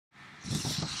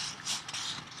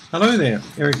Hello there,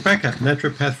 Eric Bakker,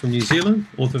 naturopath from New Zealand,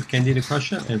 author of Candida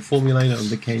Crusher and formulator of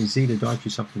the CanXida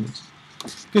dietary supplements. I'm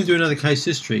going to do another case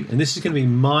history, and this is going to be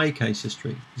my case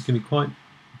history. It's going to be quite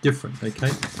different,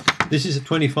 okay? This is a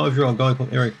 25-year-old guy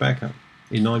called Eric Bakker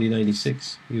in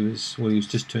 1986. He was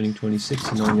just turning 26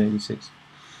 in 1986.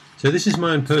 So this is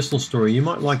my own personal story. You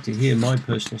might like to hear my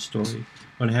personal story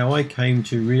on how I came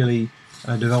to really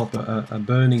develop a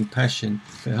burning passion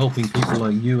for helping people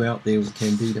like you out there with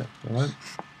Candida, all right?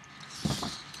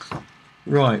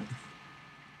 Right.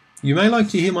 You may like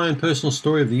to hear my own personal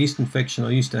story of the yeast infection I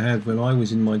used to have when I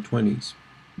was in my 20s.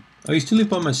 I used to live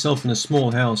by myself in a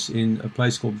small house in a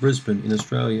place called Brisbane in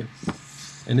Australia.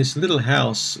 And this little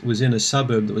house was in a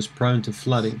suburb that was prone to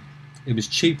flooding. It was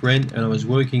cheap rent and I was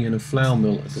working in a flour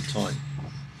mill at the time.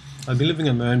 I'd been living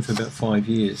on my own for about 5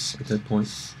 years at that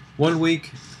point. 1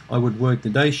 week I would work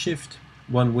the day shift,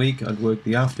 1 week I'd work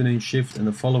the afternoon shift, and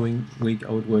the following week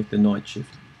I would work the night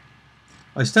shift.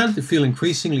 I started to feel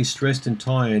increasingly stressed and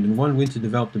tired, and one winter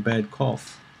developed a bad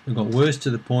cough and got worse to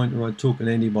the point where I took an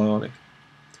antibiotic.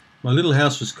 My little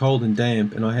house was cold and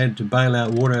damp, and I had to bail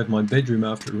out water out of my bedroom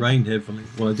after it rained heavily.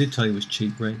 Well, I did tell you it was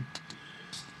cheap rent.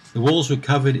 The walls were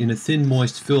covered in a thin,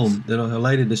 moist film that I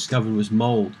later discovered was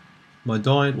mold. My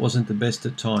diet wasn't the best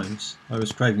at times. I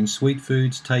was craving sweet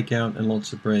foods, takeout, and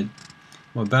lots of bread.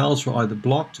 My bowels were either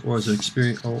blocked or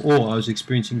I was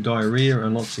experiencing diarrhea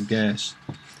and lots of gas.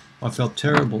 I felt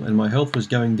terrible and my health was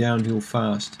going downhill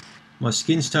fast. My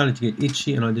skin started to get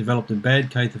itchy and I developed a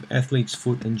bad case of athlete's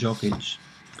foot and jock itch.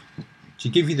 To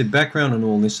give you the background on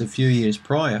all this, a few years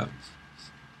prior,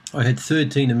 I had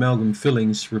 13 amalgam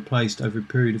fillings replaced over a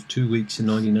period of 2 weeks in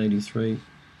 1983.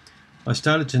 I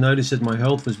started to notice that my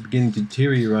health was beginning to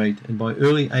deteriorate, and by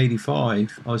early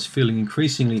 85 I was feeling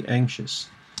increasingly anxious.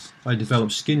 I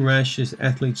developed skin rashes,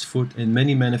 athlete's foot, and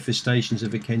many manifestations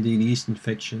of a Candida yeast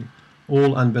infection,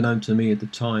 all unbeknown to me at the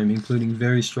time, including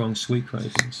very strong sweet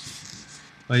cravings.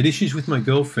 I had issues with my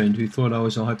girlfriend, who thought I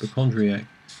was a hypochondriac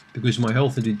because my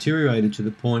health had deteriorated to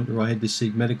the point where I had to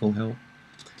seek medical help.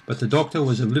 But the doctor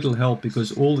was of little help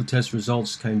because all the test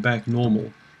results came back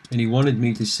normal, and he wanted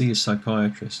me to see a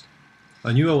psychiatrist.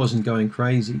 I knew I wasn't going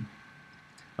crazy.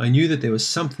 I knew that there was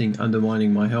something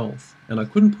undermining my health, and I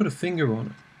couldn't put a finger on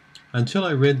it until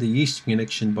I read The Yeast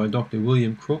Connection by Dr.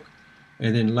 William Crook,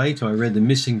 and then later I read The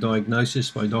Missing Diagnosis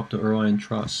by Dr. Orian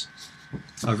Truss.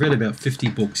 I've read about 50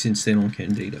 books since then on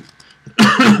Candida,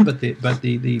 but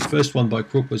the first one by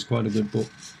Crook was quite a good book.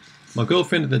 My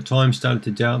girlfriend at the time started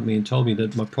to doubt me and told me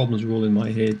that my problems were all in my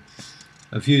head,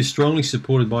 a view strongly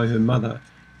supported by her mother,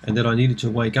 and that I needed to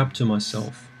wake up to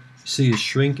myself, see a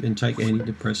shrink, and take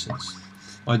antidepressants.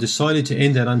 I decided to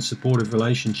end that unsupportive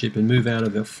relationship and move out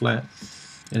of our flat,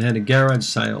 and had a garage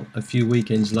sale a few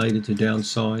weekends later to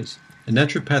downsize. A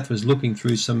naturopath was looking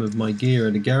through some of my gear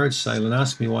at a garage sale and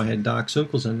asked me why I had dark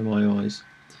circles under my eyes.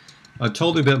 I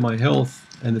told her about my health,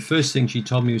 and the first thing she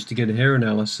told me was to get a hair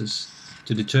analysis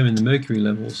to determine the mercury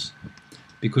levels,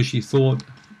 because she thought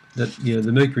that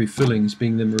the mercury fillings,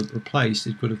 being them replaced,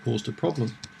 it could have caused a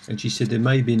problem. And she said there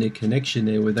may have been a connection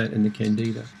there with that and the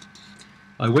Candida.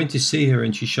 I went to see her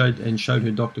and she showed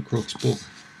her Dr. Crook's book,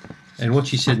 and what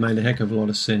she said made a heck of a lot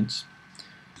of sense.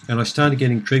 And I started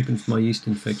getting treatment for my yeast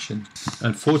infection.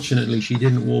 Unfortunately, she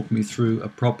didn't walk me through a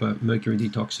proper mercury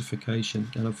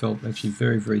detoxification, and I felt actually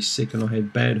very, very sick, and I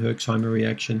had bad Herxheimer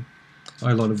reaction. I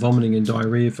had a lot of vomiting and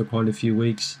diarrhea for quite a few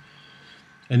weeks.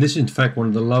 And this is in fact one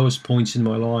of the lowest points in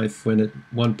my life, when at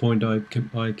one point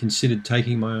I considered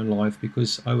taking my own life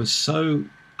because I was so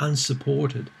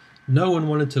unsupported. No one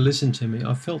wanted to listen to me.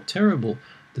 I felt terrible.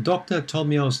 The doctor told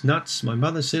me I was nuts. My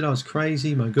mother said I was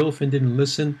crazy. My girlfriend didn't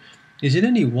listen. Is it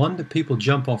any wonder people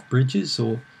jump off bridges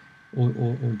or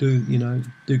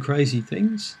do crazy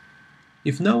things?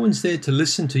 If no one's there to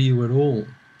listen to you at all,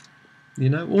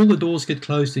 all the doors get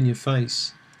closed in your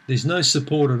face. There's no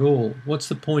support at all. What's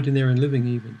the point in there in living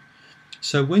even?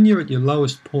 So when you're at your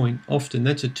lowest point, often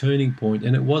that's a turning point,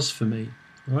 and it was for me,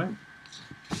 right?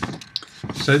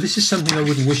 So this is something I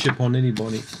wouldn't wish upon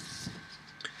anybody.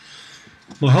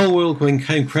 My whole world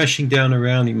came crashing down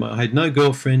around me. I had no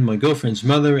girlfriend. My girlfriend's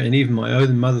mother and even my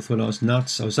own mother thought I was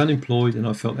nuts. I was unemployed and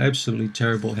I felt absolutely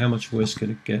terrible. How much worse could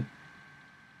it get?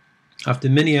 After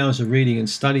many hours of reading and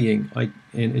studying,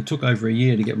 and it took over a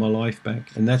year to get my life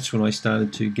back, and that's when I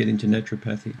started to get into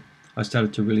naturopathy. I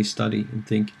started to really study and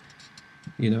think,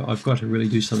 I've got to really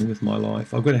do something with my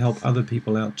life. I've got to help other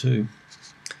people out too.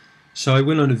 So I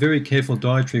went on a very careful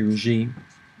dietary regime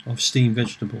of steamed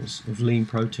vegetables, of lean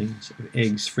proteins, of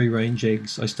eggs, free-range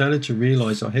eggs. I started to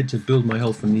realize I had to build my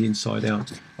health from the inside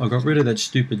out. I got rid of that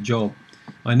stupid job.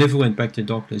 I never went back to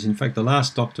doctors. In fact, the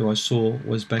last doctor I saw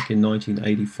was back in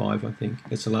 1985, I think.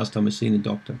 That's the last time I've seen a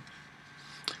doctor.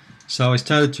 So I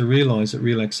started to realize that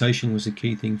relaxation was a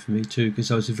key thing for me too, because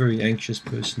I was a very anxious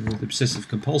person with obsessive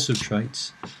compulsive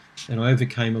traits, and I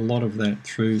overcame a lot of that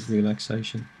through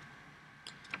relaxation.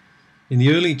 In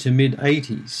the early to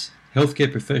mid-80s, healthcare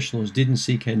professionals didn't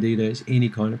see Candida as any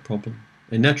kind of problem,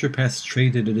 and naturopaths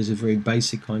treated it as a very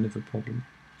basic kind of a problem.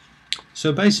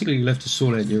 So basically you'll have to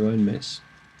sort out your own mess.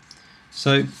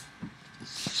 So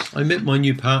I met my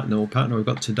new partner, or partner I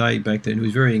got today back then, who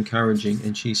was very encouraging,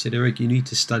 and she said, Eric, you need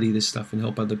to study this stuff and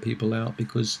help other people out,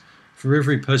 because for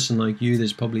every person like you,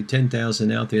 there's probably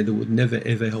 10,000 out there that would never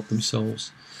ever help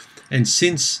themselves. And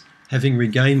since having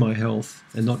regained my health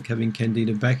and not having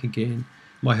Candida back again,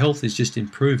 my health is just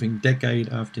improving decade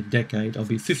after decade. I'll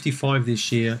be 55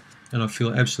 this year and I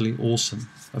feel absolutely awesome.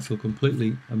 I feel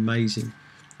completely amazing.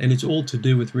 And it's all to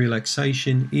do with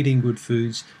relaxation, eating good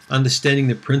foods, understanding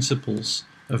the principles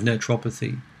of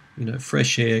naturopathy, you know,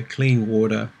 fresh air, clean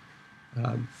water,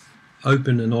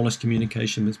 open and honest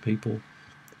communication with people,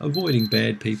 avoiding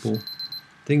bad people,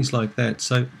 things like that.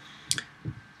 So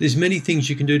there's many things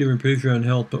you can do to improve your own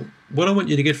health, but what I want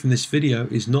you to get from this video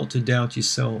is not to doubt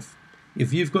yourself.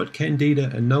 If you've got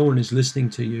Candida and no one is listening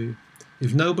to you,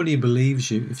 if nobody believes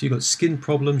you, if you've got skin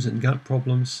problems and gut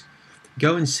problems,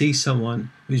 go and see someone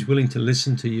who's willing to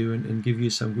listen to you and give you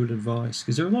some good advice.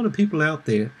 Because there are a lot of people out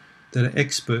there that are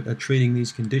expert at treating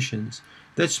these conditions.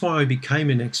 That's why I became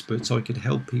an expert, so I could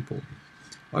help people.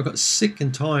 I got sick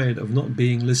and tired of not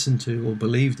being listened to or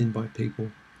believed in by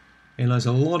people. And there's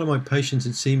a lot of my patients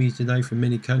that see me today from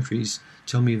many countries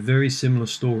tell me a very similar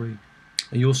story.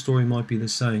 And your story might be the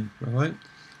same, all right?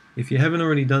 If you haven't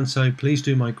already done so, please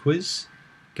do my quiz.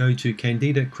 Go to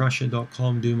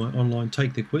candidacrusher.com, do my online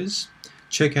Take the Quiz.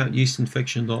 Check out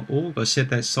yeastinfection.org. I set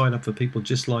that site up for people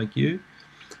just like you.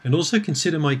 And also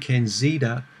consider my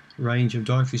CanXida range of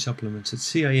dietary supplements. It's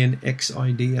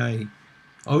C-A-N-X-I-D-A.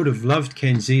 I would have loved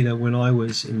CanXida when I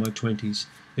was in my 20s.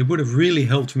 It would have really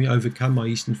helped me overcome my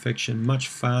yeast infection much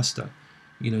faster,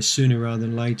 you know, sooner rather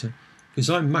than later. Because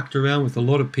I mucked around with a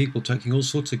lot of people taking all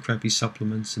sorts of crappy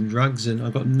supplements and drugs, and I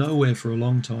got nowhere for a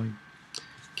long time.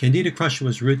 Candida Crusher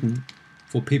was written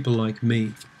for people like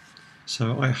me.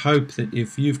 So I hope that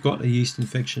if you've got a yeast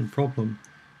infection problem,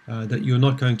 that you're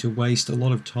not going to waste a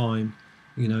lot of time,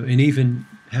 you know, and even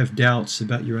have doubts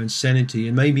about your own sanity,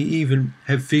 and maybe even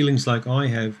have feelings like I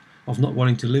have of not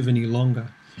wanting to live any longer.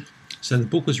 So the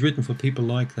book was written for people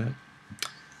like that.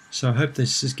 So I hope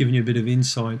this has given you a bit of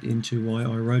insight into why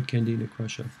I wrote Candida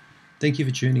Crusher. Thank you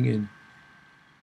for tuning in.